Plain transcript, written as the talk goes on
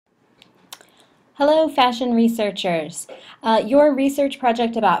Hello, fashion researchers. Your research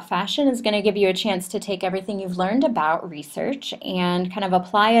project about fashion is going to give you a chance to take everything you've learned about research and kind of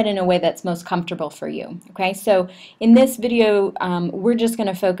apply it in a way that's most comfortable for you. Okay, so in this video, we're just going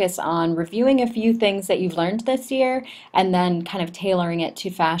to focus on reviewing a few things that you've learned this year and then kind of tailoring it to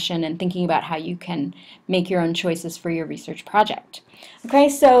fashion and thinking about how you can make your own choices for your research project. Okay,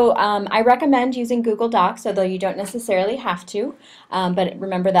 so I recommend using Google Docs, although you don't necessarily have to, but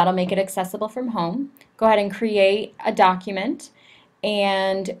remember that'll make it accessible from home. Go ahead and create a document,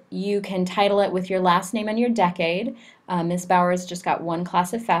 and you can title it with your last name and your decade. Ms. Bauer's just got one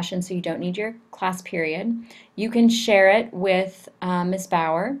class of fashion, so you don't need your class period. You can share it with Ms.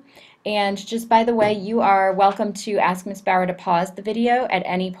 Bauer. And just by the way, you are welcome to ask Ms. Bauer to pause the video at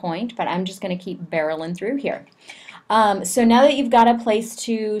any point, but I'm just going to keep barreling through here. So now that you've got a place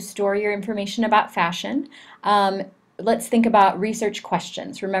to store your information about fashion, let's think about research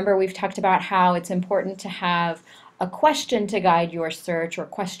questions. Remember, we've talked about how it's important to have a question to guide your search, or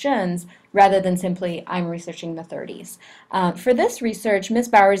questions, rather than simply, I'm researching the 30s. For this research, Ms.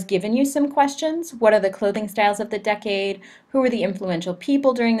 Bauer's given you some questions. What are the clothing styles of the decade? Who were the influential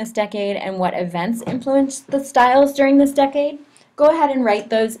people during this decade? And what events influenced the styles during this decade? Go ahead and write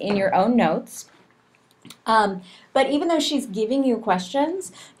those in your own notes. But even though she's giving you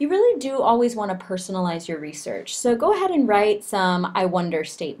questions, you really do always want to personalize your research. So go ahead and write some I wonder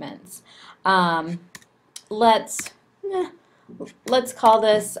statements. Let's call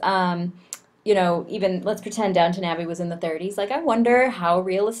this, let's pretend Downton Abbey was in the 30s. Like, I wonder how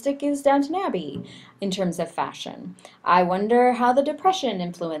realistic is Downton Abbey in terms of fashion. I wonder how the Depression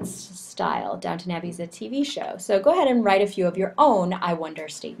influenced style. Downton Abbey is a TV show. So go ahead and write a few of your own I wonder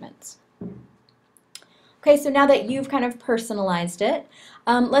statements. Okay, so now that you've kind of personalized it,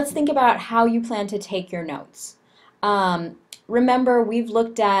 let's think about how you plan to take your notes. Remember, we've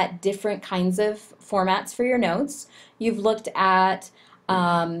looked at different kinds of formats for your notes. You've looked at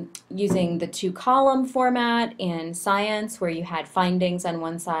using the two-column format in science, where you had findings on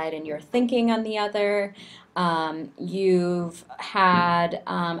one side and your thinking on the other. You've had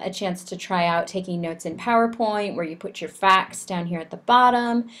a chance to try out taking notes in PowerPoint, where you put your facts down here at the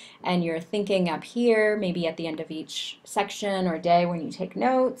bottom and your thinking up here, maybe at the end of each section or day when you take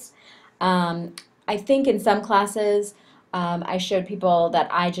notes. I think in some classes, I showed people that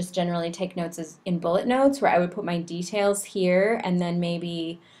I just generally take notes as in bullet notes, where I would put my details here and then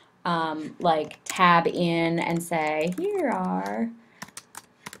maybe like tab in and say, here are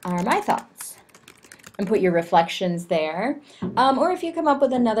my thoughts, and put your reflections there. Or if you come up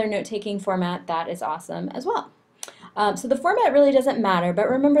with another note-taking format, that is awesome as well. So the format really doesn't matter, but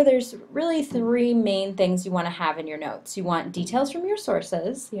remember, there's really three main things you want to have in your notes. You want details from your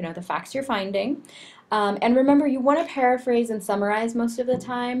sources, the facts you're finding. And remember, you want to paraphrase and summarize most of the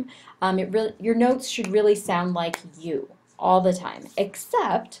time. Your notes should really sound like you all the time,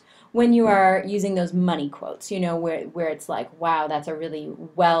 except when you are using those money quotes, where it's like, wow, that's a really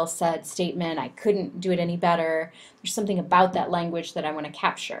well said statement. I couldn't do it any better. There's something about that language that I want to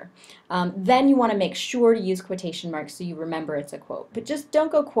capture. Then you want to make sure to use quotation marks so you remember it's a quote. But just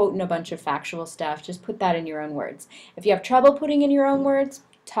don't go quoting a bunch of factual stuff. Just put that in your own words. If you have trouble putting in your own words,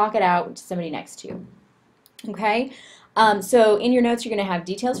 talk it out to somebody next to you. Okay? So in your notes, you're going to have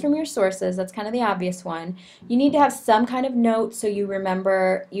details from your sources. That's kind of the obvious one. You need to have some kind of note so you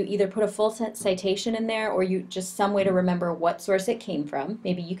remember, you either put a full citation in there, or you just some way to remember what source it came from.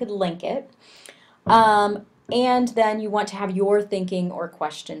 Maybe you could link it. And then you want to have your thinking or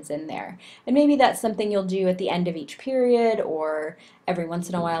questions in there. And maybe that's something you'll do at the end of each period or every once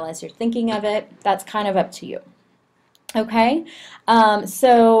in a while as you're thinking of it. That's kind of up to you. Okay,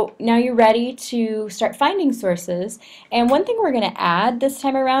 so now you're ready to start finding sources, and one thing we're going to add this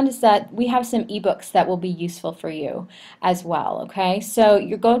time around is that we have some ebooks that will be useful for you as well. Okay, so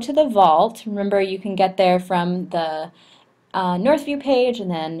you go to the Vault. Remember, you can get there from the Northview page, and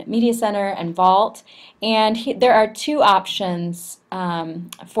then Media Center and Vault, and there are two options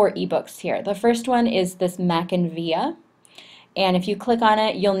for ebooks here. The first one is this Mac and VIA, and if you click on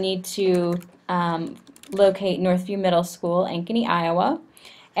it, you'll need to locate Northview Middle School, Ankeny, Iowa.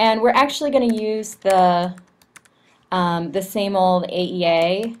 And we're actually going to use the same old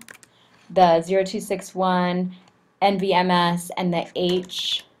AEA, the 0261, NVMS, and the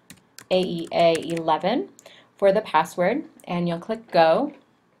HAEA 11 for the password. And you'll click Go.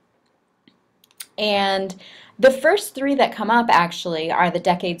 And the first three that come up actually are the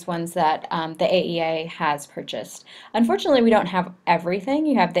decades ones that the AEA has purchased. Unfortunately, we don't have everything.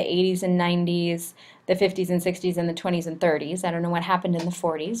 You have the 80s and 90s, the 50s and 60s, and the 20s and 30s. I don't know what happened in the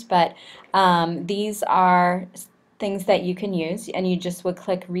 40s, but these are things that you can use, and you just would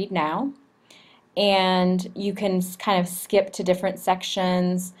click Read Now. and you can kind of skip to different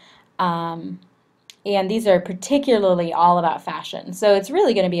sections. And these are particularly all about fashion. So it's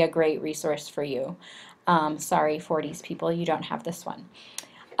really going to be a great resource for you. Sorry, 40s people, you don't have this one.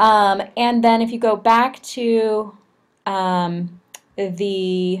 And then if you go back to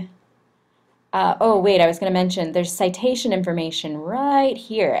the oh wait, I was going to mention there's citation information right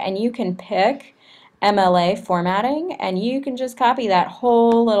here, and you can pick MLA formatting, and you can just copy that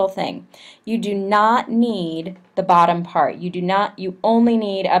whole little thing. You do not need the bottom part. You only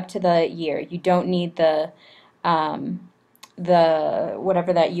need up to the year. You don't need the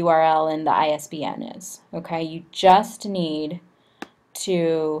whatever that URL and the ISBN is. Okay, you just need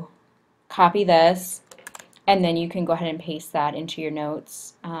to copy this, and then you can go ahead and paste that into your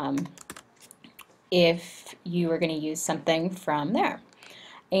notes if you are going to use something from there.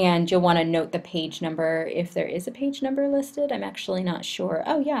 And you'll want to note the page number if there is a page number listed. I'm actually not sure.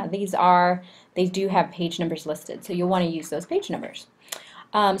 Oh yeah, they do have page numbers listed, so you'll want to use those page numbers.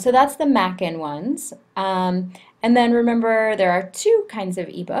 So that's the Mackin ones. And then remember, there are two kinds of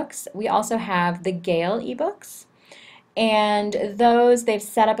ebooks. We also have the Gale ebooks. And those, they've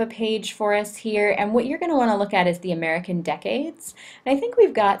set up a page for us here, and what you're going to want to look at is the American decades. And I think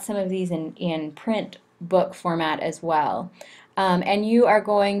we've got some of these in print book format as well. And you are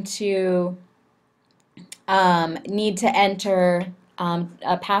going to need to enter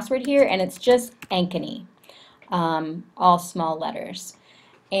a password here, and it's just Ankeny, all small letters.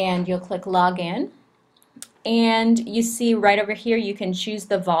 And you'll click Login, and you see right over here you can choose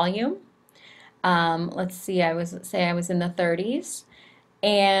the volume. Let's see, I was in the 30s,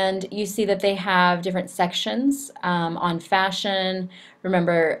 and you see that they have different sections on fashion.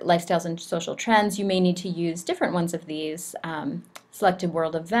 Remember, lifestyles and social trends. You may need to use different ones of these. Selected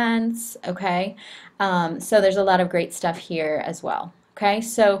world events. Okay, so there's a lot of great stuff here as well. Okay,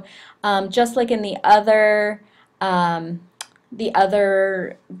 so just like in the other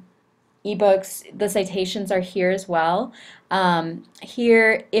ebooks, the citations are here as well.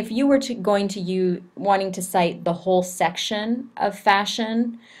 Here, if you were wanting to cite the whole section of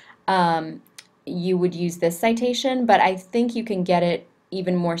fashion, you would use this citation, but I think you can get it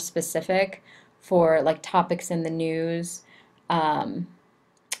even more specific for like topics in the news,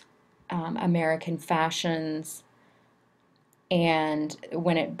 American fashions, and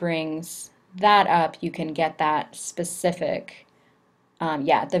when it brings that up, you can get that specific.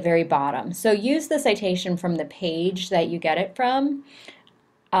 Yeah, at the very bottom. So use the citation from the page that you get it from,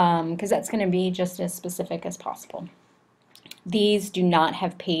 because that's going to be just as specific as possible. These do not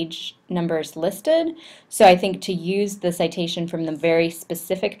have page numbers listed, so I think to use the citation from the very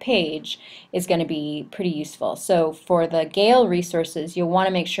specific page is going to be pretty useful. So for the Gale resources, you'll want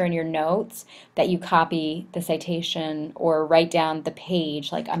to make sure in your notes that you copy the citation or write down the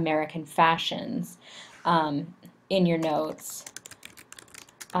page, like American fashions, in your notes.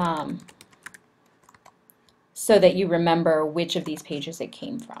 So that you remember which of these pages it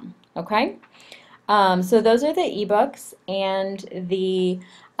came from. Okay? So those are the ebooks and the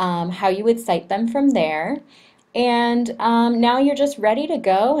how you would cite them from there. And now you're just ready to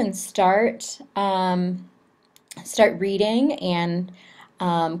go and start reading and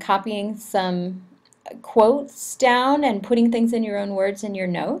copying some quotes down and putting things in your own words in your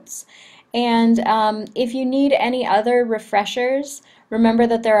notes. And if you need any other refreshers, remember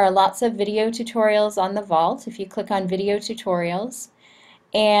that there are lots of video tutorials on the Vault if you click on video tutorials.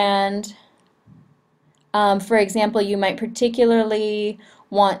 And for example, you might particularly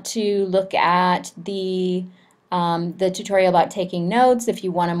want to look at the tutorial about taking notes if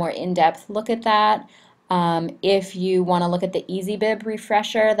you want a more in-depth look at that. If you want to look at the EasyBib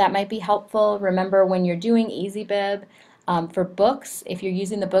refresher, that might be helpful. Remember, when you're doing EasyBib for books, if you're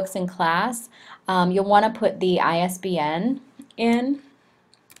using the books in class, you'll want to put the ISBN in.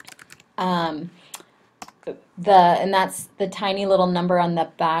 And that's the tiny little number on the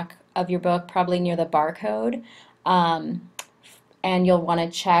back of your book, probably near the barcode. And you'll want to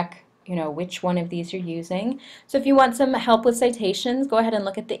check, which one of these you're using. So if you want some help with citations, go ahead and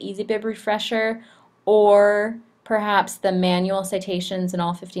look at the EasyBib refresher, or perhaps the manual citations and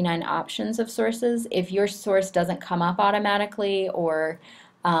all 59 options of sources. If your source doesn't come up automatically, or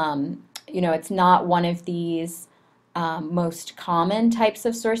it's not one of these most common types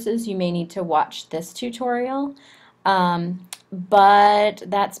of sources, you may need to watch this tutorial. But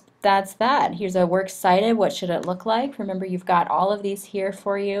that's that. Here's a works cited. What should it look like? Remember, you've got all of these here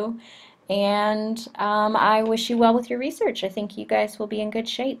for you. And I wish you well with your research. I think you guys will be in good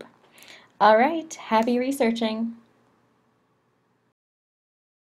shape. All right, happy researching.